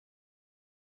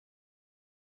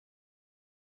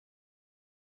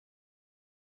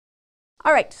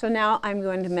All right, so now I'm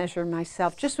going to measure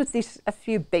myself just with a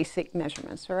few basic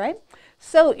measurements, all right?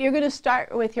 So you're going to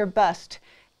start with your bust,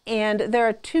 and there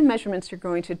are two measurements you're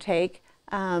going to take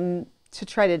to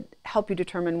try to help you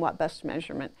determine what bust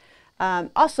measurement.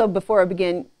 Also, before I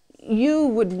begin, you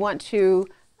would want to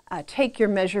take your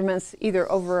measurements either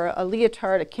over a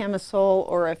leotard, a camisole,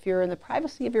 or if you're in the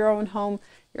privacy of your own home,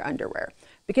 your underwear,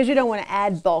 because you don't want to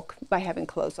add bulk by having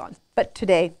clothes on. But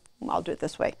today, I'll do it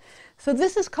this way. So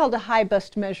this is called a high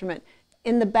bust measurement.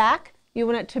 In the back, you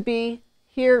want it to be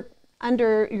here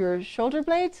under your shoulder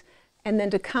blades, and then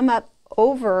to come up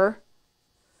over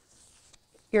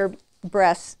your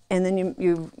breasts, and then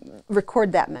you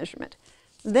record that measurement.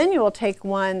 Then you will take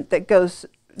one that goes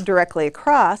directly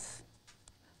across.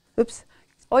 Oops.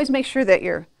 Always make sure that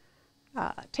your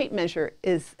tape measure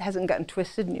hasn't gotten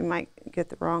twisted, and you might get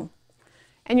the wrong.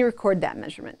 And you record that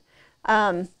measurement.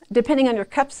 Depending on your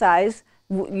cup size,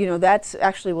 that's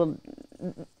actually will,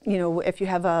 if you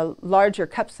have a larger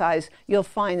cup size, you'll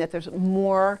find that there's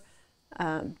more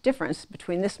difference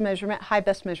between this measurement, high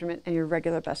bust measurement, and your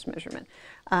regular bust measurement.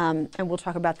 And we'll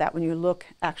talk about that when you look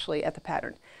actually at the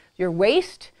pattern. Your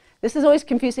waist, this is always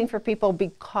confusing for people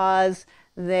because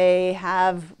they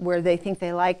have where they think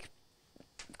they like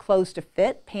clothes to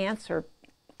fit, pants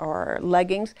or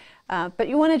leggings, but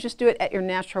you want to just do it at your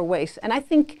natural waist. And I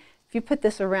think if you put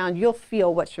this around, you'll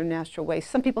feel what's your natural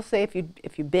waist. Some people say if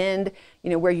you bend,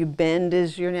 where you bend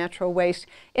is your natural waist.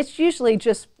 It's usually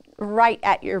just right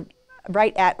at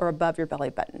or above your belly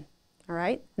button. All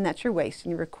right, and that's your waist,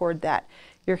 and you record that.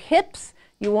 Your hips,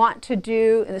 you want to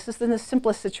do, and this is in the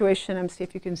simplest situation. I'm see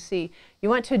if you can see. You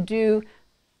want to do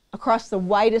across the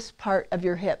widest part of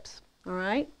your hips. All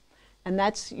right, and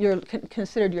that's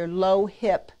considered your low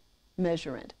hip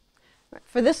measurement.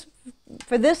 For this,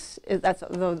 that's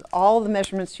all the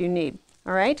measurements you need,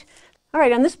 all right? All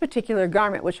right, on this particular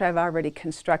garment, which I've already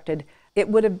constructed, it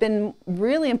would have been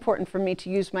really important for me to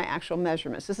use my actual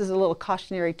measurements. This is a little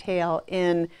cautionary tale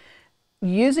in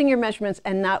using your measurements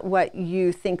and not what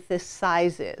you think this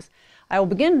size is. I will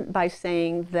begin by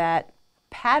saying that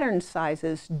pattern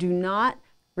sizes do not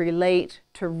relate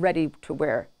to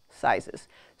ready-to-wear sizes.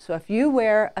 So if you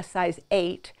wear a size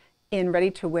 8 in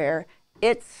ready-to-wear,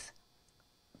 it's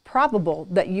probable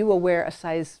that you will wear a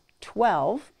size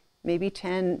 12, maybe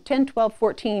 10, 12,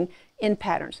 14 in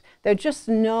patterns. There's just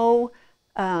no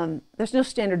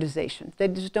standardization. They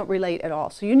just don't relate at all.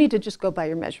 So you need to just go by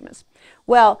your measurements.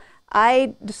 Well,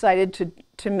 I decided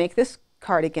to make this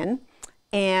cardigan,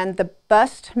 and the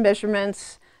bust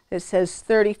measurements, it says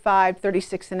 35,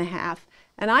 36 and a half,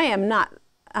 and I am not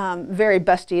very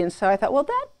busty, and so I thought, well,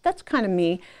 that's kind of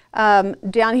me.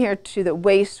 Down here to the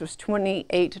waist was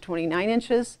 28 to 29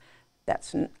 inches.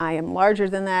 I am larger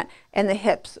than that, and the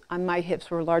hips, my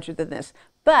hips were larger than this.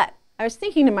 But I was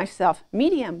thinking to myself,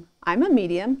 medium, I'm a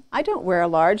medium. I don't wear a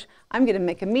large. I'm going to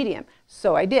make a medium.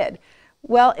 So I did.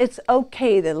 Well, it's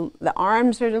okay. The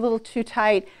arms are a little too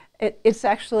tight. It's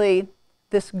actually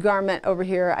this garment over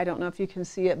here. I don't know if you can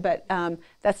see it, but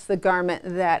that's the garment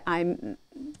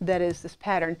that is this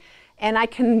pattern. And I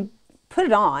can put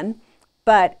it on,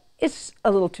 but it's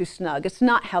a little too snug. It's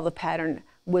not how the pattern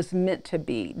was meant to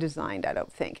be designed, I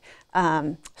don't think.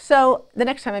 So the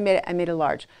next time I made a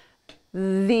large.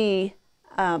 The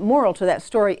moral to that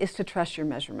story is to trust your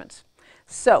measurements.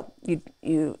 So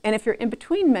and if you're in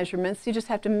between measurements, you just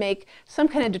have to make some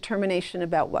kind of determination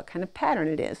about what kind of pattern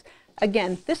it is.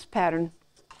 Again, this pattern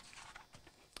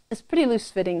is pretty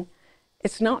loose fitting.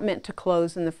 It's not meant to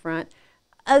close in the front.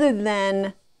 Other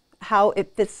than how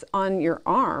it fits on your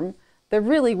arm, there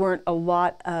really weren't a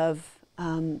lot of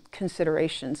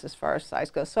considerations as far as size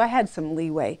goes. So I had some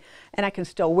leeway, and I can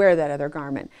still wear that other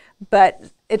garment.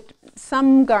 But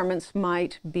some garments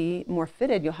might be more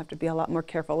fitted. You'll have to be a lot more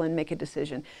careful and make a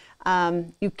decision.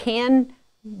 You can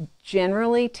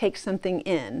generally take something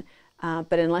in,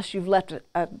 but unless you've left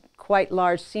a quite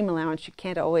large seam allowance, you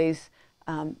can't always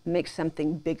make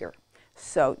something bigger.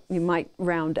 So you might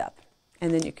round up,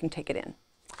 and then you can take it in.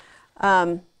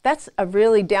 That's a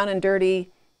really down and dirty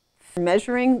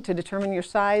measuring to determine your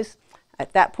size.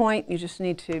 At that point, you just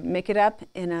need to make it up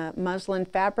in a muslin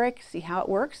fabric, see how it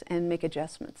works, and make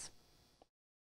adjustments.